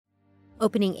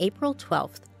Opening April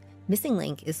 12th, Missing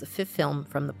Link is the fifth film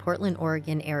from the Portland,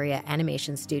 Oregon area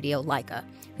animation studio Laika,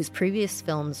 whose previous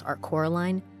films are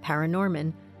Coraline,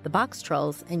 Paranorman, The Box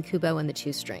Trolls, and Kubo and the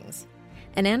Two Strings.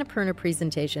 An Annapurna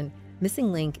presentation,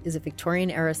 Missing Link is a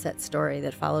Victorian-era set story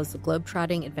that follows the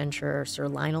globe-trotting adventurer Sir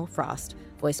Lionel Frost,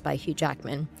 voiced by Hugh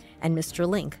Jackman, and Mr.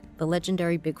 Link, the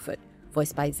legendary Bigfoot,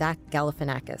 voiced by Zach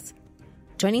Galifianakis.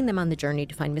 Joining them on the journey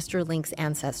to find Mr. Link's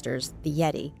ancestors, the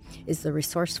Yeti, is the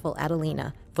resourceful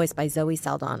Adelina, voiced by Zoe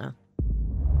Saldana.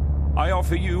 I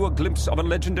offer you a glimpse of a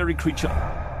legendary creature,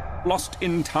 lost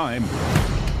in time.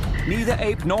 Neither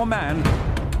ape nor man,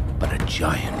 but a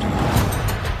giant.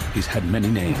 He's had many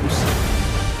names.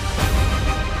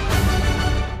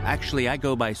 Actually, I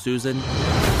go by Susan.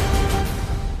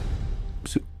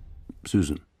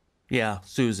 Susan? Yeah,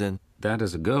 Susan. That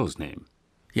is a girl's name.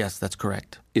 Yes, that's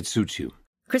correct. It suits you.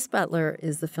 Chris Butler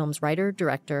is the film's writer,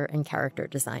 director, and character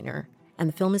designer, and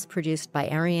the film is produced by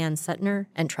Ariane Suttner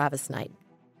and Travis Knight.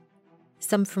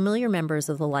 Some familiar members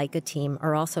of the Laika team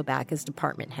are also back as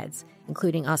department heads,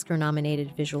 including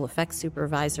Oscar-nominated visual effects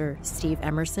supervisor Steve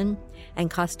Emerson and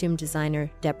costume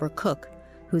designer Deborah Cook,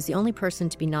 who is the only person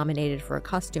to be nominated for a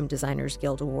Costume Designers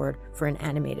Guild Award for an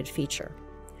animated feature.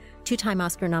 Two-time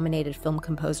Oscar-nominated film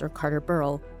composer Carter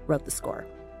Burrell wrote the score.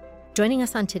 Joining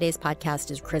us on today's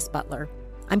podcast is Chris Butler.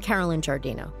 I'm Carolyn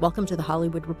Giardina. Welcome to the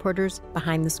Hollywood Reporters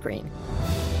Behind the Screen.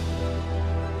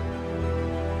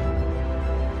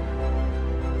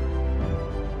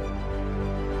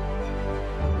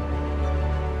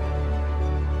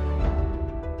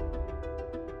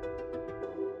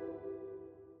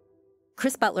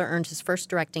 Chris Butler earned his first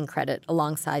directing credit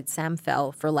alongside Sam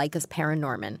Fell for Laika's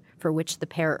Paranorman, for which the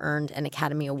pair earned an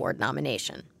Academy Award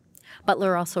nomination.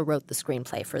 Butler also wrote the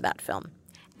screenplay for that film.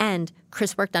 And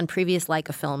Chris worked on previous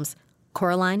Laika films,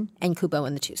 Coraline and Kubo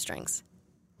and the Two Strings.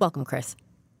 Welcome, Chris.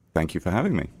 Thank you for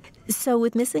having me. So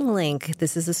with Missing Link,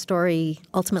 this is a story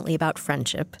ultimately about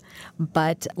friendship.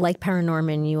 But like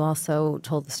Paranorman, you also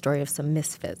told the story of some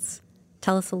misfits.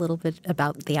 Tell us a little bit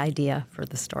about the idea for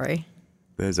the story.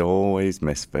 There's always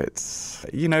misfits.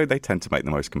 You know, they tend to make the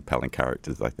most compelling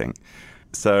characters, I think.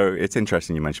 So it's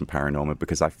interesting you mentioned Paranorman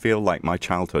because I feel like my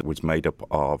childhood was made up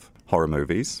of horror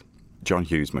movies, John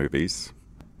Hughes movies,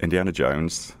 Indiana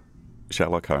Jones,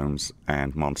 Sherlock Holmes,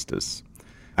 and monsters.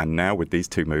 And now with these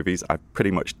two movies, I've pretty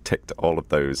much ticked all of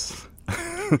those.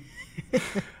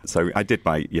 So I did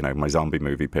my zombie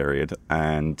movie period.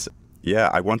 And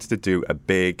yeah, I wanted to do a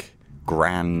big,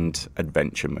 grand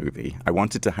adventure movie. I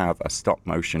wanted to have a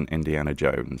stop-motion Indiana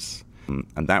Jones.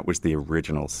 And that was the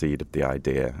original seed of the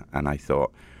idea. And I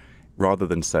thought, rather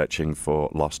than searching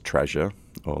for lost treasure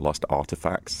or lost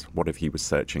artifacts, what if he was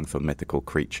searching for mythical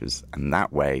creatures? And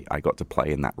that way, I got to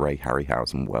play in that Ray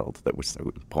Harryhausen world that was so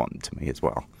important to me as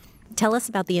well. Tell us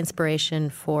about the inspiration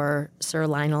for Sir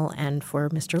Lionel and for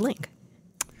Mr. Link.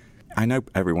 I know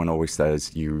everyone always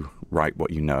says you write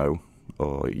what you know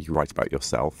or you write about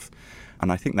yourself.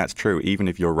 And I think that's true, even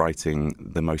if you're writing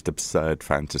the most absurd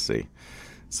fantasy.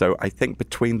 So I think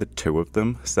between the two of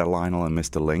them, Sir Lionel and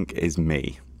Mr. Link, is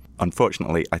me.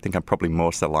 Unfortunately, I think I'm probably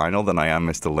more Sir Lionel than I am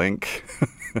Mr. Link.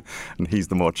 And he's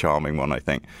the more charming one, I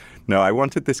think. No, I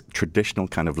wanted this traditional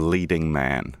kind of leading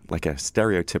man, like a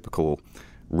stereotypical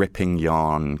ripping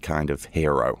yarn kind of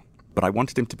hero. But I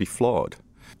wanted him to be flawed.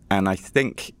 And I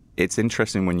think it's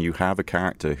interesting when you have a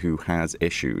character who has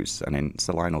issues, and in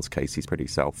Sir Lionel's case, he's pretty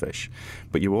selfish,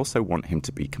 but you also want him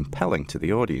to be compelling to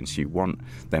the audience. You want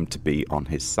them to be on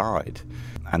his side.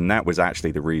 And that was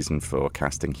actually the reason for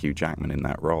casting Hugh Jackman in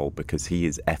that role, because he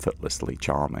is effortlessly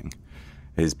charming.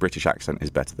 His British accent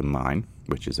is better than mine,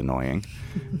 which is annoying.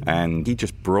 And he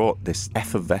just brought this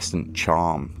effervescent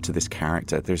charm to this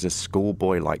character. There's a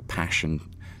schoolboy-like passion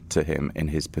to him in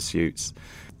his pursuits.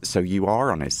 So you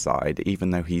are on his side, even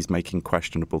though he's making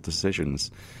questionable decisions.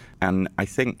 And I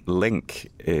think Link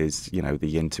is, the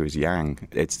yin to his yang.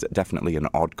 It's definitely an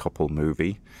odd couple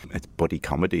movie. It's buddy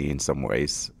comedy in some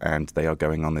ways, and they are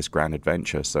going on this grand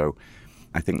adventure. So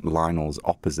I think Lionel's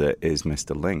opposite is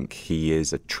Mr. Link. He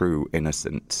is a true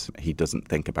innocent. He doesn't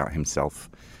think about himself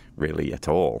really at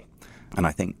all. And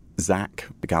I think Zach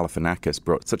Galifianakis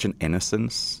brought such an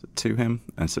innocence to him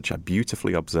and such a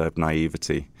beautifully observed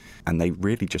naivety. And they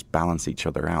really just balance each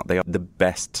other out. They are the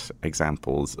best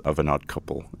examples of an odd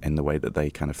couple in the way that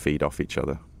they kind of feed off each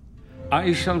other.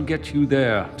 I shall get you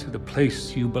there to the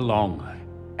place you belong.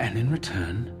 And in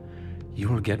return, you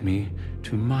will get me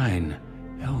to mine.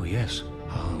 Oh, yes.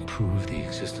 I'll prove the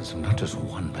existence of not just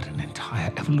one, but an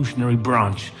entire evolutionary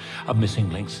branch of missing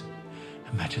links.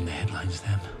 Imagine the headlines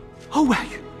then. Oh, wow,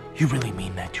 you really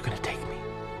mean that? You're going to take me?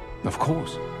 Of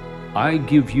course. I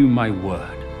give you my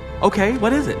word. Okay,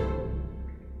 what is it?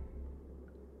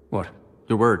 What?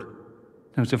 Your word.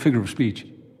 No, it's a figure of speech.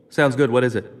 Sounds good, what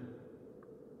is it?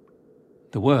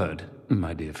 The word,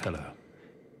 my dear fellow,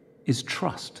 is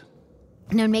trust.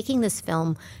 Now, in making this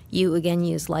film, you again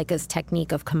use Leica's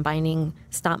technique of combining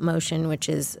stop motion, which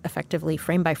is effectively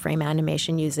frame-by-frame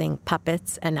animation using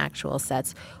puppets and actual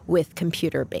sets, with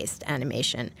computer-based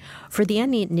animation. For the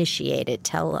uninitiated,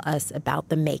 tell us about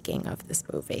the making of this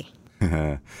movie.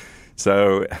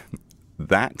 So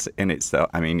that in itself,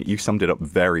 I mean, you summed it up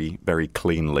very, very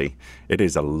cleanly. It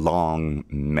is a long,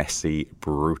 messy,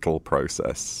 brutal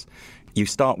process. You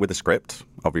start with a script,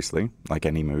 obviously, like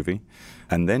any movie,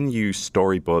 and then you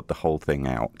storyboard the whole thing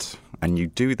out. And you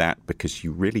do that because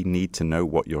you really need to know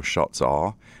what your shots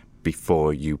are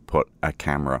before you put a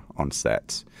camera on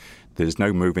set. There's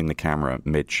no moving the camera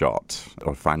mid-shot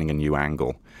or finding a new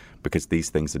angle because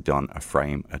these things are done a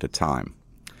frame at a time.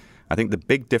 I think the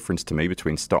big difference to me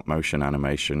between stop-motion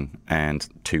animation and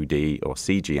 2D or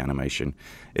CG animation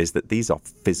is that these are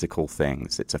physical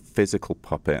things. It's a physical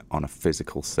puppet on a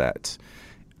physical set.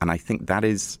 And I think that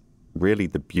is really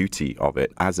the beauty of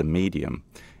it as a medium.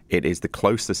 It is the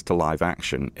closest to live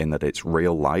action in that it's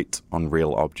real light on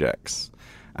real objects.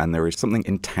 And there is something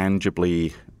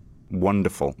intangibly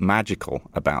wonderful, magical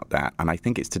about that. And I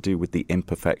think it's to do with the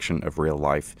imperfection of real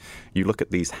life. You look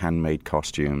at these handmade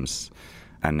costumes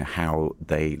and how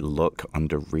they look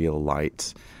under real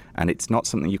light. And it's not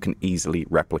something you can easily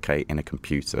replicate in a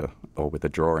computer or with a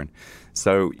drawing.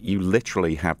 So you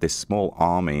literally have this small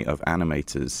army of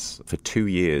animators for 2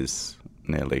 years,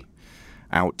 nearly,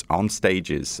 out on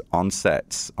stages, on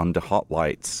sets, under hot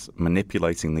lights,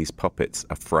 manipulating these puppets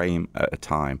a frame at a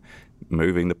time,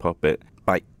 moving the puppet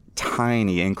by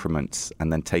tiny increments,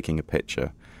 and then taking a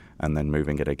picture, and then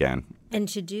moving it again. And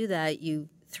to do that, you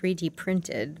 3D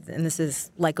printed, and this is,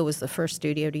 Leica was the first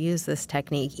studio to use this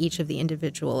technique, each of the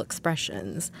individual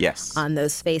expressions on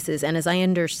those faces. And as I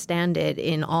understand it,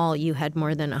 in all, you had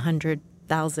more than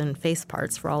 100,000 face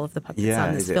parts for all of the puppets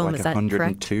on this film. Like is that correct?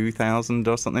 102,000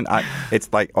 or something? It's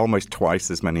like almost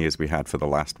twice as many as we had for the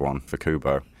last one, for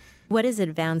Kubo. What has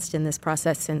advanced in this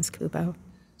process since Kubo?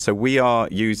 So we are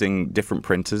using different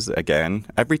printers again.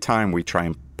 Every time we try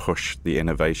and push the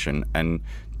innovation. And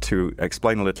to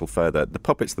explain a little further, the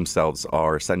puppets themselves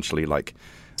are essentially like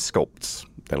sculpts.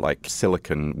 They're like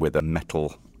silicon with a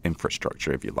metal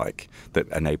infrastructure, if you like, that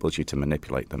enables you to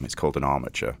manipulate them. It's called an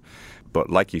armature. But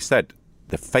like you said,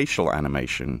 the facial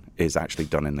animation is actually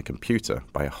done in the computer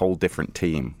by a whole different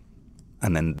team.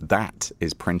 And then that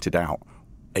is printed out.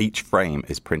 Each frame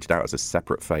is printed out as a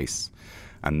separate face.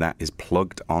 And that is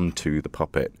plugged onto the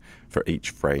puppet for each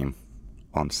frame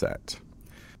on set.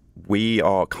 We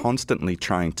are constantly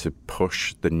trying to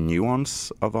push the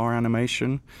nuance of our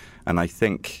animation. And I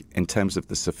think in terms of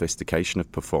the sophistication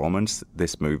of performance,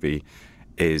 this movie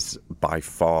is by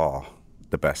far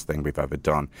the best thing we've ever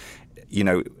done. You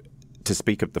know, to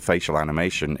speak of the facial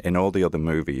animation, in all the other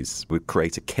movies, we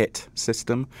create a kit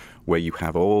system where you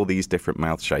have all these different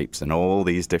mouth shapes and all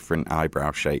these different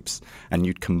eyebrow shapes, and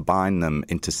you'd combine them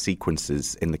into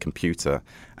sequences in the computer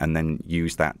and then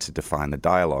use that to define the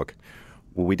dialogue.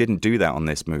 Well, we didn't do that on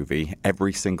this movie.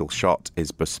 Every single shot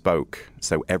is bespoke.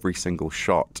 So every single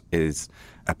shot is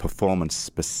a performance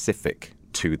specific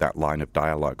to that line of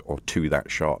dialogue or to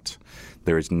that shot.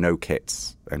 There is no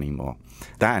kits anymore.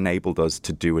 That enabled us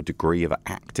to do a degree of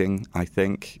acting, I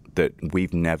think, that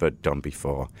we've never done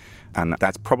before. And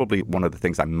that's probably one of the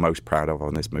things I'm most proud of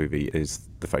on this movie is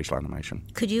the facial animation.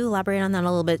 Could you elaborate on that a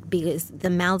little bit? Because the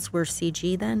mouths were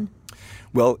CG then?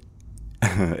 Well,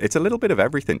 it's a little bit of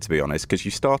everything, to be honest, because you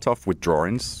start off with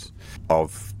drawings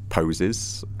of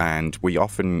poses, and we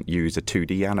often use a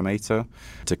 2D animator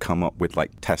to come up with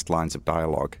like test lines of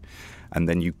dialogue. And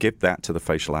then you give that to the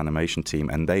facial animation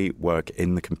team, and they work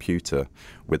in the computer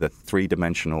with a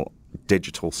three-dimensional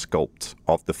digital sculpt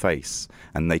of the face,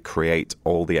 and they create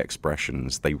all the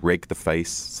expressions. They rig the face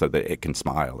so that it can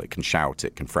smile, it can shout,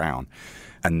 it can frown.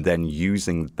 And then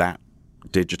using that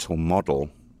digital model,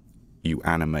 you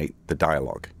animate the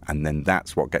dialogue, and then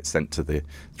that's what gets sent to the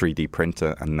 3D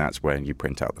printer, and that's where you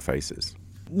print out the faces.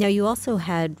 Now, you also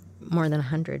had more than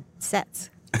 100 sets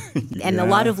and a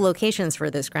lot of locations for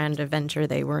this grand adventure.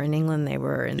 They were in England, they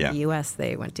were in the U.S.,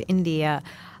 they went to India.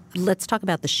 Let's talk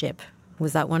about the ship.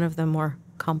 Was that one of the more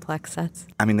complex sets?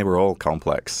 I mean, they were all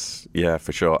complex, yeah,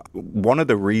 for sure. One of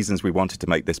the reasons we wanted to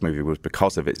make this movie was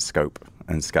because of its scope.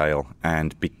 and scale.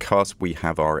 And because we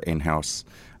have our in-house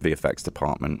VFX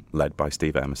department led by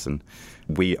Steve Emerson,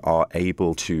 we are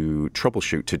able to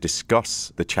troubleshoot, to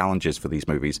discuss the challenges for these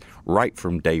movies right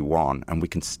from day one, and we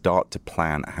can start to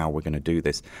plan how we're going to do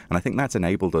this. And I think that's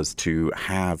enabled us to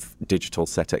have digital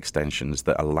set extensions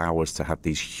that allow us to have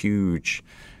these huge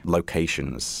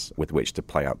locations with which to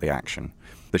play out the action.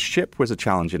 The ship was a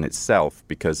challenge in itself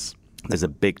because there's a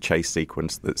big chase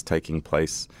sequence that's taking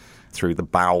place through the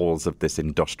bowels of this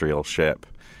industrial ship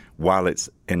while it's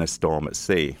in a storm at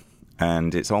sea.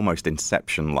 And it's almost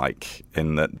Inception-like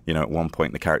in that, at one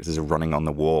point the characters are running on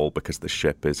the wall because the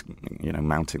ship is,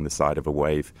 mounting the side of a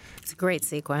wave. It's a great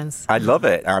sequence. I love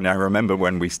it. And I remember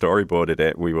when we storyboarded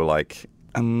it, we were like,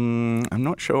 I'm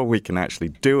not sure we can actually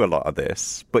do a lot of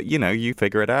this, but, you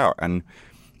figure it out. And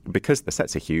because the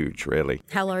sets are huge, really.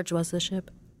 How large was the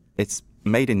ship? It's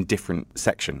made in different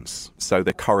sections. So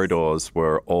the corridors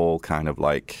were all kind of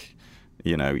like,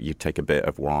 you take a bit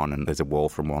of one and there's a wall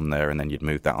from one there and then you'd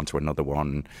move that onto another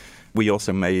one. We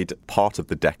also made part of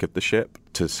the deck of the ship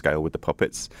to scale with the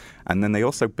puppets. And then they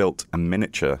also built a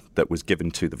miniature that was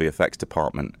given to the VFX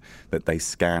department that they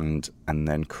scanned and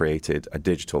then created a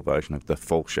digital version of the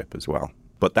full ship as well.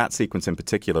 But that sequence in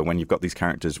particular, when you've got these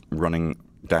characters running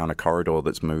down a corridor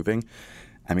that's moving,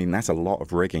 that's a lot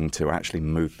of rigging to actually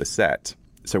move the set.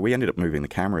 So we ended up moving the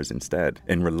cameras instead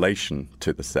in relation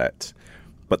to the set.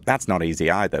 But that's not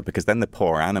easy either, because then the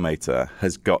poor animator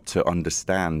has got to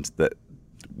understand that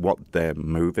what they're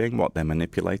moving, what they're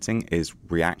manipulating, is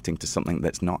reacting to something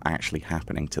that's not actually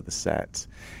happening to the set.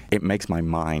 It makes my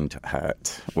mind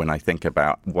hurt when I think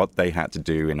about what they had to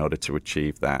do in order to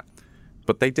achieve that.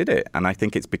 But they did it, and I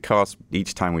think it's because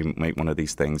each time we make one of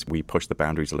these things, we push the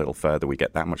boundaries a little further, we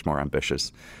get that much more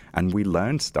ambitious, and we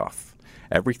learn stuff.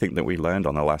 Everything that we learned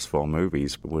on the last 4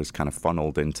 movies was kind of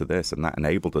funneled into this, and that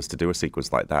enabled us to do a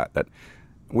sequence like that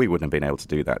we wouldn't have been able to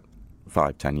do that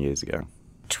 5-10 years ago.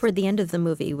 Toward the end of the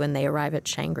movie, when they arrive at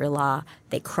Shangri-La,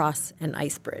 they cross an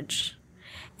ice bridge.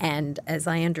 And as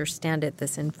I understand it,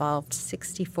 this involved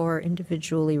 64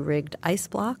 individually rigged ice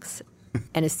blocks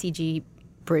and a CG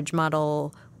bridge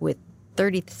model with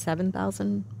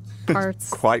 37,000 parts.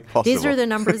 Quite possible. These are the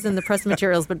numbers in the press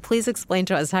materials, but please explain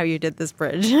to us how you did this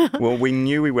bridge. Well, we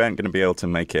knew we weren't going to be able to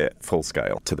make it full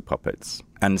scale to the puppets.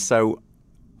 And so,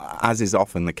 as is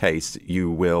often the case, you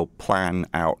will plan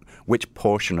out which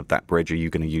portion of that bridge are you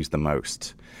going to use the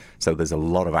most. So there's a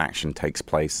lot of action takes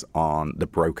place on the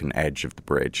broken edge of the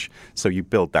bridge. So you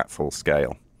build that full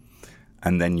scale.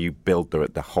 And then you build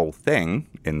the whole thing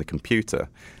in the computer.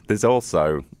 There's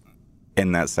also,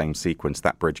 in that same sequence,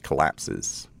 that bridge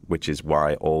collapses, which is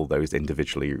why all those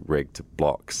individually rigged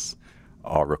blocks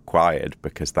are required,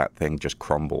 because that thing just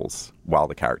crumbles while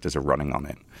the characters are running on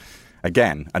it.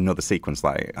 Again, another sequence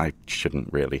like I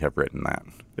shouldn't really have written that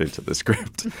into the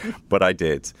script, but I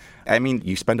did.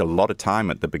 You spend a lot of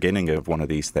time at the beginning of one of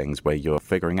these things where you're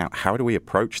figuring out how do we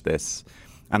approach this?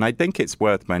 And I think it's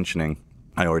worth mentioning,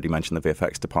 I already mentioned the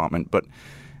VFX department, but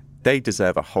they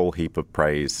deserve a whole heap of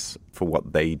praise for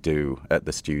what they do at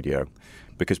the studio.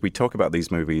 Because we talk about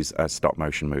these movies as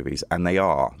stop-motion movies, and they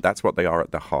are. That's what they are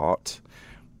at the heart.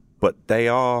 But they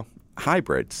are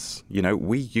hybrids.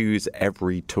 We use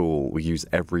every tool, we use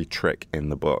every trick in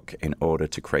the book in order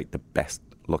to create the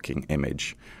best-looking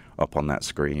image up on that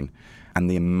screen. And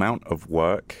the amount of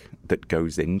work that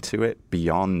goes into it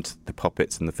beyond the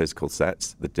puppets and the physical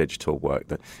sets, the digital work,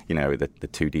 the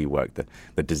 2D work,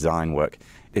 the design work,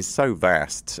 is so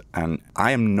vast. And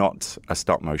I am not a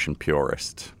stop-motion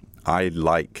purist. I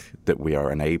like that we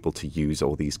are unable to use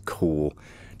all these cool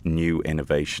new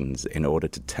innovations in order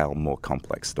to tell more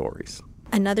complex stories.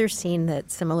 Another scene that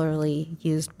similarly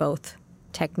used both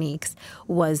techniques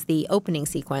was the opening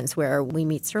sequence where we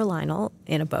meet Sir Lionel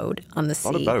in a boat on the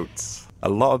sea. A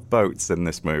lot of boats in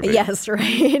this movie. Yes,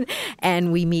 right.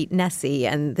 And we meet Nessie,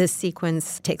 and this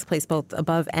sequence takes place both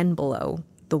above and below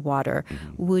the water.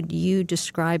 Mm-hmm. Would you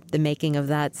describe the making of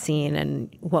that scene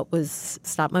and what was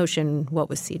stop motion, what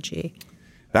was CG?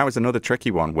 That was another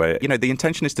tricky one where, the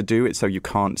intention is to do it so you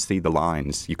can't see the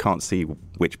lines. You can't see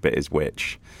which bit is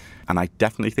which. And I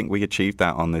definitely think we achieved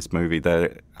that on this movie.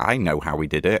 I know how we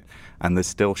did it. And there's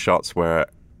still shots where,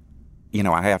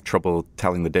 I have trouble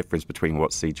telling the difference between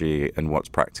what's CG and what's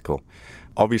practical.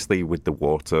 Obviously, with the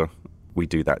water, we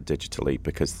do that digitally,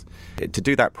 because to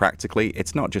do that practically,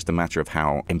 it's not just a matter of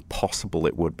how impossible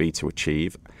it would be to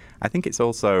achieve. I think it's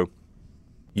also,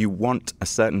 you want a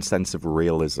certain sense of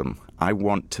realism. I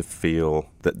want to feel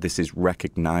that this is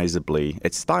recognizably,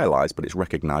 it's stylized, but it's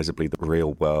recognizably the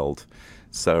real world.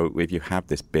 So if you have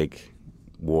this big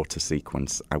water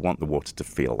sequence, I want the water to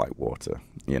feel like water,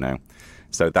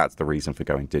 So that's the reason for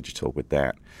going digital with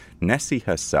that. Nessie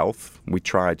herself, we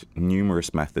tried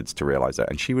numerous methods to realize that,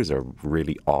 and she was a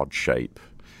really odd shape.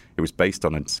 It was based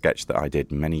on a sketch that I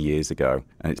did many years ago,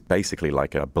 and it's basically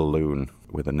like a balloon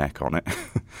with a neck on it.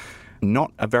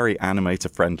 Not a very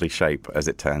animator-friendly shape, as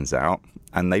it turns out.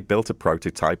 And they built a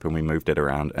prototype, and we moved it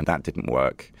around, and that didn't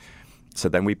work. So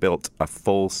then we built a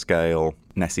full-scale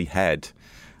Nessie head,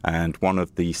 and one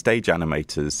of the stage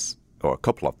animators, or a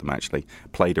couple of them actually,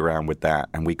 played around with that,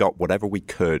 and we got whatever we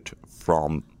could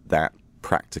from that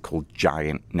practical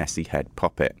giant Nessie head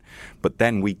puppet. But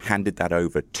then we handed that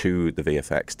over to the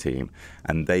VFX team,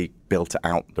 and they built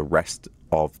out the rest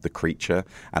of the creature,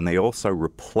 and they also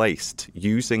replaced,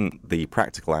 using the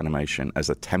practical animation as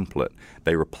a template,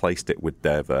 they replaced it with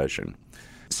their version.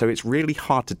 So it's really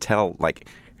hard to tell, like,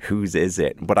 whose is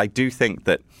it? But I do think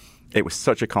that it was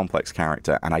such a complex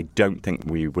character, and I don't think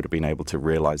we would have been able to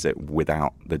realize it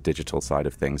without the digital side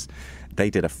of things. They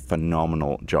did a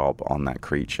phenomenal job on that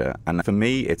creature. And for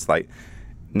me, it's like,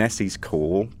 Nessie's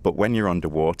cool, but when you're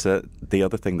underwater, the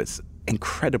other thing that's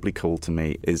incredibly cool to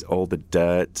me is all the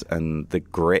dirt and the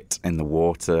grit in the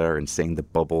water and seeing the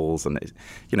bubbles. And,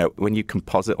 you know, when you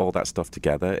composite all that stuff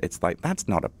together, it's like, that's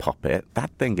not a puppet.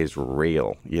 That thing is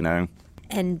real, you know?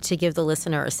 And to give the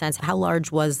listener a sense, how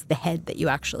large was the head that you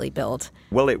actually built?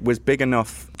 Well, it was big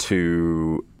enough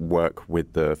to work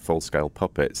with the full-scale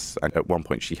puppets. And at one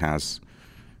point, she has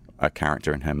a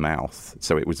character in her mouth.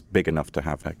 So it was big enough to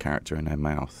have her character in her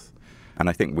mouth. And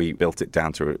I think we built it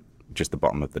down to just the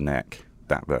bottom of the neck,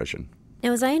 that version.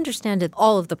 Now, as I understand it,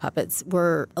 all of the puppets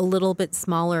were a little bit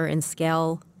smaller in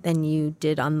scale than you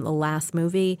did on the last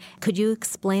movie. Could you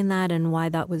explain that and why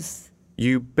that was?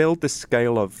 You build the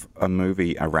scale of a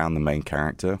movie around the main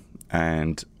character,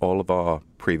 and all of our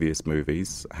previous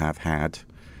movies have had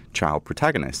child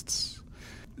protagonists.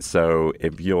 So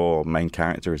if your main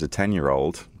character is a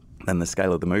 10-year-old, then the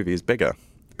scale of the movie is bigger.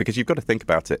 Because you've got to think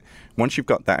about it. Once you've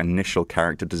got that initial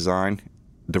character design,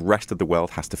 the rest of the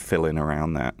world has to fill in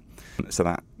around that. So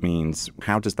that means,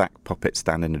 how does that puppet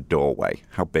stand in a doorway?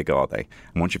 How big are they?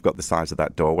 And once you've got the size of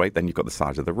that doorway, then you've got the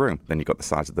size of the room. Then you've got the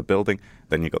size of the building.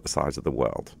 Then you've got the size of the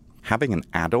world. Having an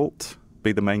adult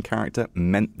be the main character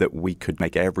meant that we could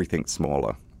make everything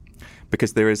smaller.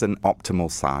 Because there is an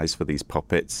optimal size for these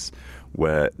puppets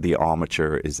where the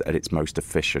armature is at its most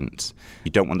efficient.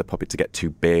 You don't want the puppet to get too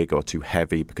big or too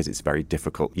heavy because it's very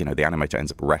difficult. You know, the animator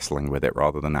ends up wrestling with it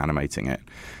rather than animating it.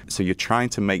 So you're trying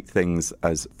to make things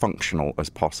as functional as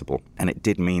possible. And it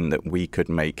did mean that we could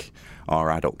make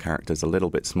our adult characters a little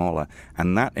bit smaller.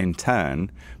 And that, in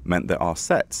turn, meant that our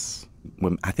sets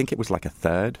were, I think it was like a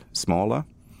third smaller,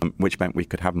 which meant we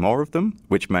could have more of them,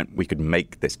 which meant we could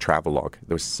make this travelogue.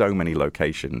 There were so many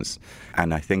locations.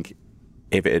 And I think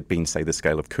if it had been, say, the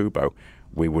scale of Kubo,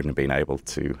 we wouldn't have been able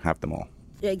to have them all.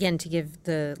 Again, to give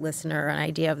the listener an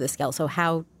idea of the scale, so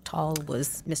how tall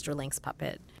was Mr. Link's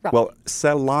puppet? Well,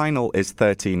 Sir Lionel is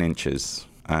 13 inches,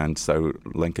 and so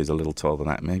Link is a little taller than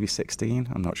that, maybe 16,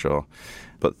 I'm not sure.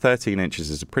 But 13 inches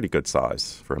is a pretty good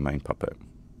size for a main puppet.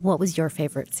 What was your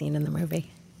favorite scene in the movie?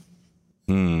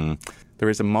 There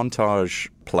is a montage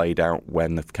played out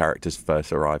when the characters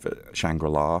first arrive at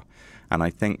Shangri-La, and I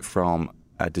think from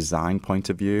a design point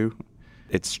of view,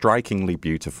 it's strikingly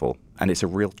beautiful, and it's a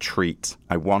real treat.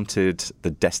 I wanted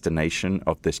the destination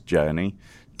of this journey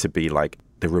to be like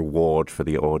the reward for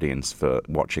the audience for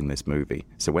watching this movie.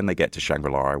 So when they get to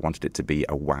Shangri-La, I wanted it to be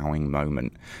a wowing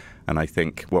moment. And I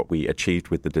think what we achieved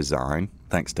with the design,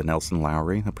 thanks to Nelson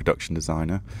Lowry, the production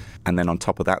designer, and then on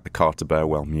top of that, the Carter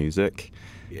Burwell music,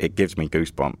 it gives me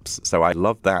goosebumps. So I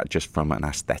love that just from an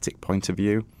aesthetic point of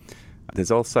view.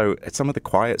 There's also some of the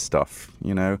quiet stuff,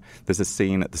 you know. There's a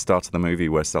scene at the start of the movie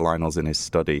where Sir Lionel's in his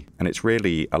study, and it's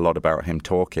really a lot about him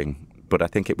talking. But I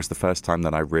think it was the first time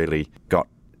that I really got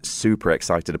super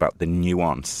excited about the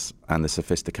nuance and the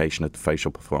sophistication of the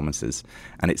facial performances.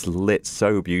 And it's lit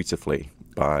so beautifully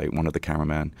by one of the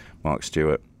cameramen, Mark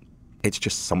Stewart. It's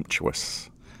just sumptuous.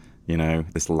 You know,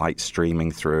 there's light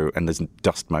streaming through and there's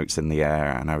dust motes in the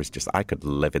air. And I could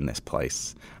live in this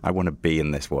place. I want to be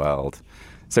in this world.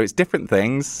 So it's different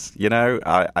things, you know.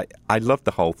 I love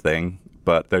the whole thing,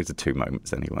 but those are two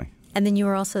moments anyway. And then you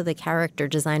were also the character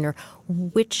designer.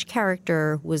 Which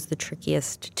character was the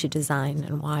trickiest to design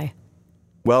and why?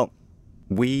 Well,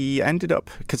 we ended up,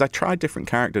 because I tried different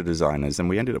character designers, and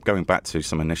we ended up going back to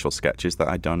some initial sketches that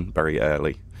I'd done very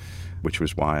early, which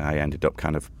was why I ended up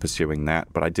kind of pursuing that.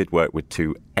 But I did work with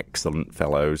two excellent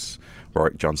fellows,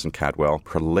 Warwick Johnson-Cadwell,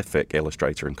 prolific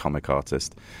illustrator and comic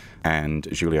artist, and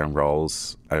Julien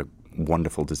Rolls, a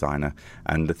wonderful designer.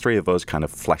 And the three of us kind of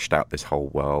fleshed out this whole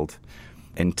world.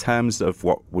 In terms of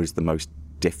what was the most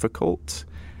difficult.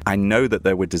 I know that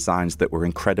there were designs that were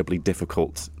incredibly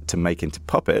difficult to make into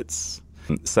puppets.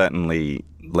 Certainly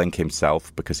Link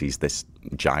himself, because he's this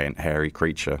giant hairy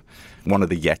creature. One of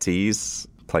the Yetis,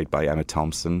 played by Emma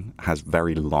Thompson, has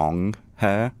very long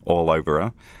hair all over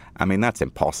her. I mean, that's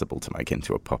impossible to make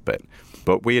into a puppet.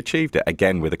 But we achieved it,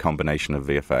 again, with a combination of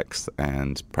VFX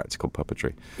and practical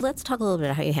puppetry. Let's talk a little bit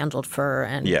about how you handled fur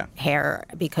and hair,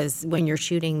 because when you're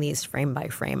shooting these frame by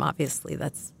frame, obviously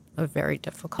that's a very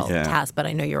difficult task. But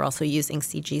I know you're also using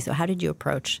CG. So how did you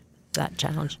approach that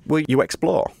challenge? Well, you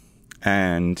explore.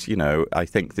 And, you know, I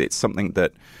think it's something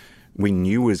that we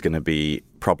knew was going to be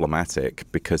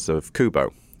problematic because of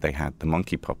Kubo. They had the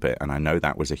monkey puppet, and I know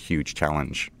that was a huge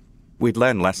challenge. We'd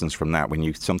learned lessons from that. We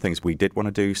knew some things we did want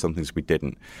to do, some things we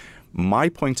didn't. My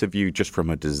point of view, just from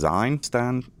a design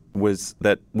stand, was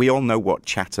that we all know what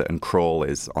chatter and crawl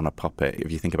is on a puppet.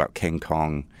 If you think about King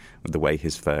Kong, the way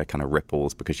his fur kind of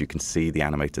ripples because you can see the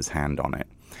animator's hand on it.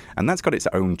 And that's got its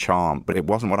own charm, but it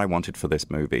wasn't what I wanted for this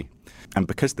movie. And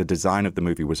because the design of the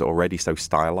movie was already so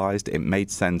stylized, it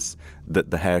made sense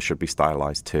that the hair should be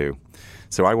stylized too.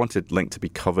 So I wanted Link to be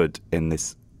covered in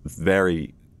this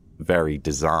very, very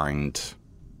designed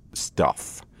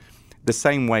stuff. The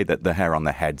same way that the hair on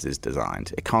their heads is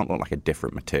designed. It can't look like a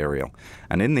different material.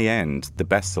 And in the end, the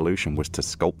best solution was to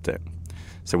sculpt it.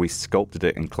 So we sculpted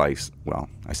it in clay. Well,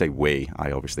 I say we.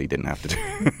 I obviously didn't have to do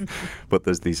it. But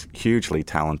there's these hugely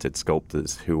talented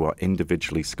sculptors who are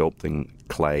individually sculpting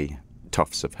clay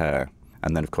tufts of hair.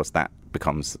 And then, of course, that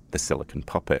becomes the silicone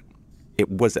puppet. It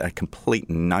was a complete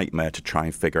nightmare to try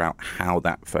and figure out how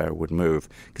that fur would move.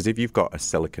 Because if you've got a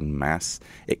silicone mass,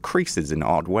 it creases in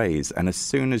odd ways. And as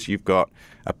soon as you've got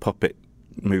a puppet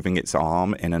moving its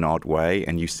arm in an odd way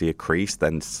and you see a crease,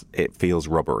 then it feels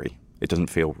rubbery. It doesn't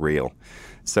feel real.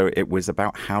 So it was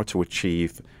about how to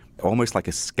achieve almost like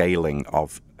a scaling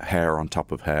of hair on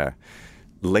top of hair.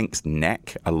 Link's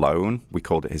neck alone, we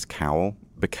called it his cowl,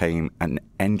 became an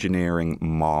engineering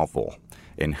marvel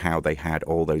in how they had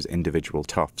all those individual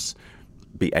tufts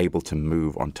be able to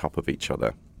move on top of each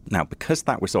other. Now, because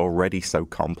that was already so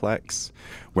complex,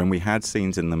 when we had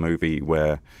scenes in the movie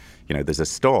where, you know, there's a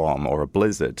storm or a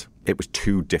blizzard, it was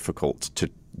too difficult to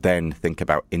then think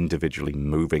about individually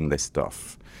moving this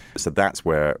stuff. So that's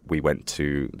where we went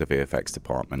to the VFX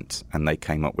department, and they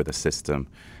came up with a system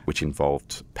which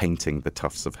involved painting the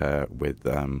tufts of hair with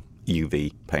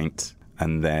UV paint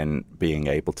and then being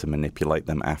able to manipulate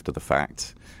them after the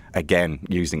fact. Again,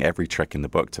 using every trick in the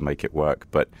book to make it work.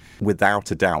 But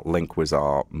without a doubt, Link was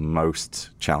our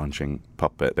most challenging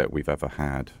puppet that we've ever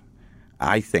had.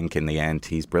 I think in the end,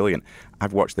 he's brilliant.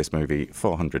 I've watched this movie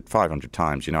 400, 500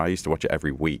 times. You know, I used to watch it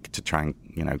every week to try and,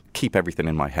 you know, keep everything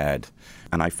in my head.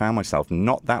 And I found myself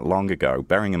not that long ago,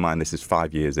 bearing in mind this is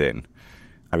 5 years in,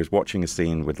 I was watching a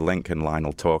scene with Link and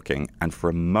Lionel talking, and for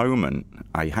a moment,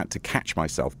 I had to catch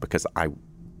myself because I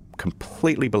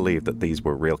completely believed that these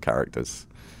were real characters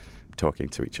talking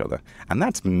to each other. And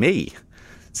that's me.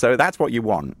 So that's what you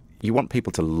want. You want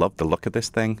people to love the look of this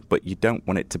thing, but you don't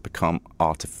want it to become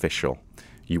artificial.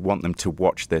 You want them to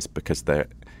watch this because they're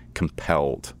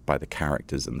compelled by the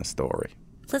characters in the story.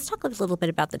 Let's talk a little bit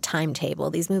about the timetable.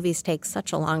 These movies take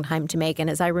such a long time to make. And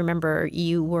as I remember,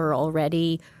 you were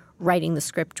already writing the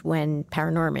script when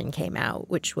Paranorman came out,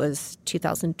 which was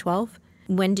 2012.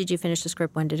 When did you finish the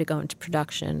script? When did it go into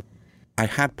production? I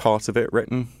had part of it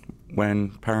written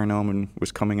when Paranorman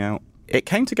was coming out. It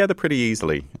came together pretty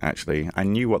easily, actually. I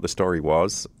knew what the story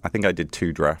was. I think I did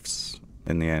 2 drafts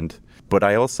in the end. But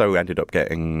I also ended up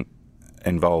getting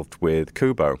involved with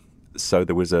Kubo. So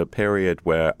there was a period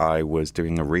where I was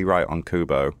doing a rewrite on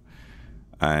Kubo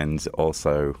and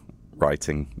also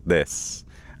writing this.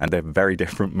 And they're very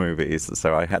different movies,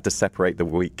 so I had to separate the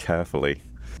week carefully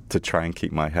to try and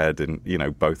keep my head in, you know,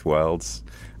 both worlds.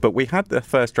 But we had the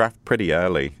first draft pretty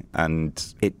early, and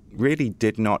it really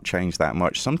did not change that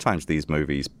much. Sometimes these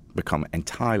movies become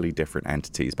entirely different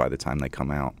entities by the time they come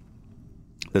out.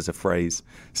 There's a phrase,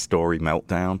 story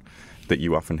meltdown, that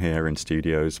you often hear in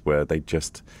studios where they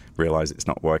just realize it's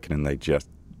not working and they just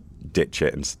ditch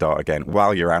it and start again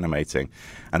while you're animating.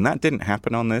 And that didn't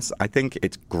happen on this. I think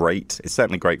it's great. It's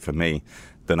certainly great for me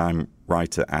that I'm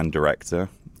writer and director,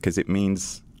 because it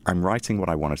means I'm writing what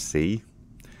I want to see.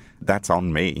 That's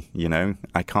on me, you know.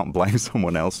 I can't blame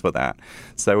someone else for that.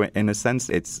 So in a sense,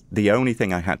 it's the only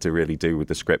thing I had to really do with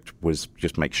the script was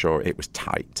just make sure it was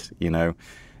tight, you know.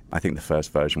 I think the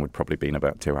first version would probably been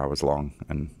about 2 hours long,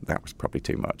 and that was probably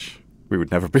too much. We would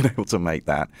never have been able to make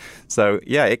that. So,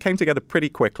 yeah, it came together pretty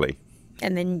quickly.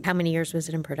 And then how many years was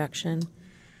it in production?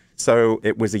 So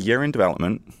it was a year in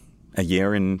development, a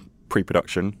year in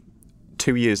pre-production,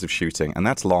 2 years of shooting, and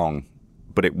that's long.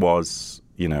 but it was,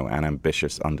 an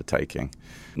ambitious undertaking.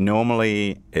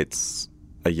 Normally, it's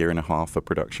a year and a half of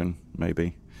production,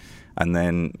 maybe. And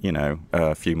then,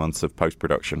 a few months of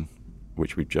post-production,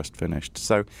 which we've just finished.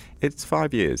 So it's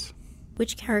 5 years.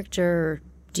 Which character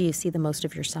do you see the most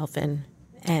of yourself in,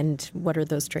 and what are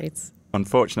those traits?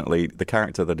 Unfortunately, the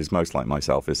character that is most like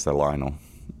myself is Sir Lionel.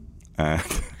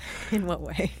 In what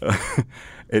way?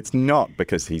 It's not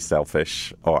because he's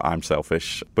selfish or I'm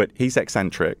selfish, but he's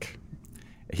eccentric.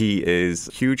 He is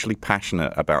hugely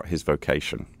passionate about his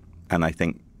vocation. And I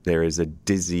think there is a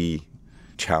dizzy,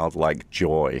 childlike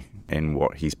joy in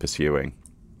what he's pursuing.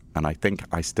 And I think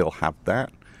I still have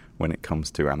that when it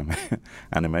comes to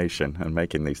animation and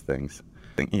making these things.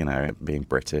 I think, being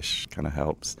British kind of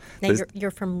helps. Now,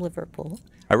 you're from Liverpool.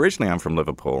 Originally, I'm from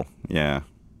Liverpool, yeah.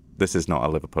 This is not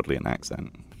a Liverpudlian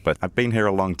accent. But I've been here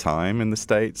a long time in the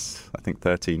States, I think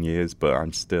 13 years, but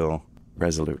I'm still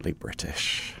resolutely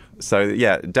British. So,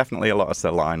 yeah, definitely a lot of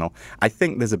Sir Lionel. I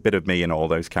think there's a bit of me in all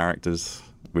those characters,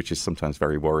 which is sometimes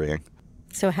very worrying.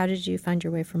 So how did you find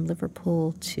your way from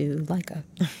Liverpool to Laika?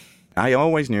 I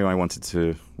always knew I wanted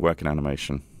to work in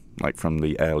animation, like from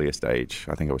the earliest age.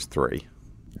 I think I was 3.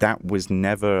 That was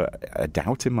never a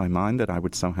doubt in my mind that I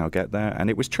would somehow get there. And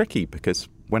it was tricky because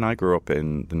when I grew up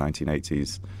in the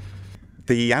 1980s,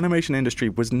 the animation industry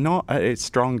was not at its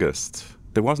strongest.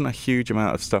 There wasn't a huge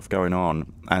amount of stuff going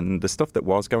on. And the stuff that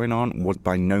was going on was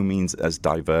by no means as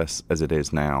diverse as it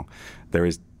is now. There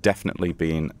has definitely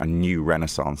been a new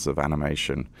renaissance of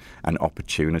animation and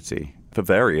opportunity for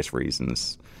various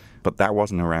reasons. But that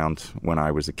wasn't around when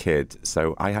I was a kid.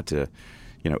 So I had to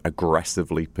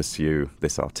aggressively pursue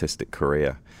this artistic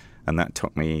career. And that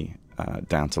took me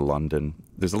down to London.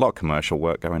 There's a lot of commercial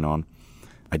work going on.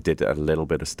 I did a little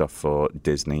bit of stuff for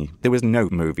Disney. There was no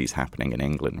movies happening in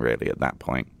England, really, at that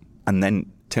point. And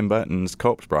then Tim Burton's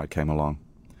Corpse Bride came along.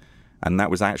 And that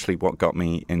was actually what got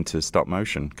me into stop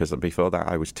motion, because before that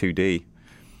I was 2D.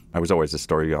 I was always a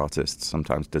story artist,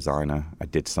 sometimes designer. I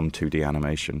did some 2D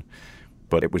animation.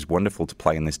 But it was wonderful to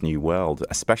play in this new world,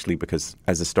 especially because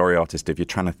as a story artist, if you're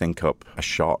trying to think up a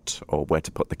shot or where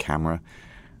to put the camera,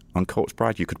 on Corpse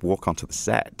Bride you could walk onto the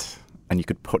set and you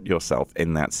could put yourself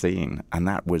in that scene. And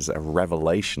that was a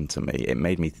revelation to me. It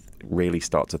made me really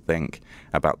start to think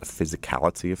about the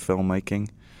physicality of filmmaking.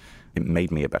 It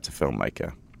made me a better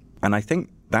filmmaker. And I think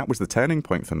that was the turning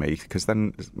point for me, because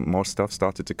then more stuff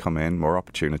started to come in, more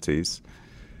opportunities.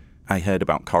 I heard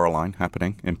about Coraline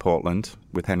happening in Portland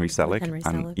with Henry Selick.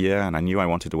 And I knew I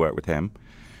wanted to work with him.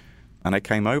 And I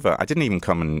came over. I didn't even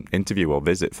come and interview or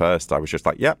visit first. I was just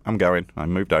like, yep, I'm going. I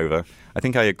moved over. I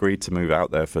think I agreed to move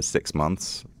out there for 6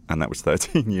 months, and that was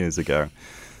 13 years ago.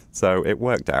 So it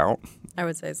worked out. I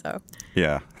would say so.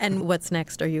 Yeah. And what's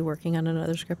next? Are you working on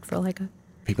another script for Laika?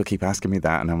 People keep asking me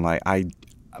that, and I'm like,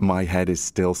 my head is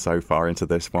still so far into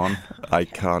this one. I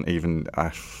can't even...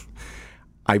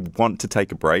 I want to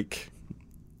take a break.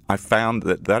 I found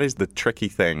that is the tricky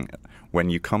thing when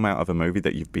you come out of a movie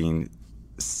that you've been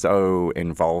so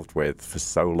involved with for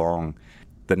so long.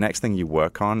 The next thing you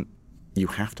work on, you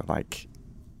have to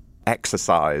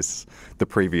exercise the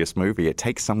previous movie. It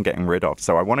takes some getting rid of.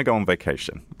 So I want to go on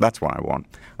vacation. That's what I want.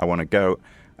 I want to go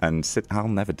and sit. I'll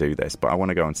never do this, but I want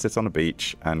to go and sit on a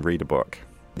beach and read a book.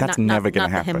 That's never going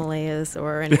to happen. Not the Himalayas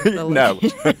or any of the No.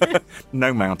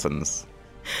 No mountains.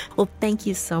 Well, thank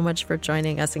you so much for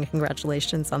joining us, and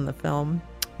congratulations on the film.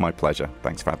 My pleasure.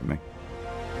 Thanks for having me.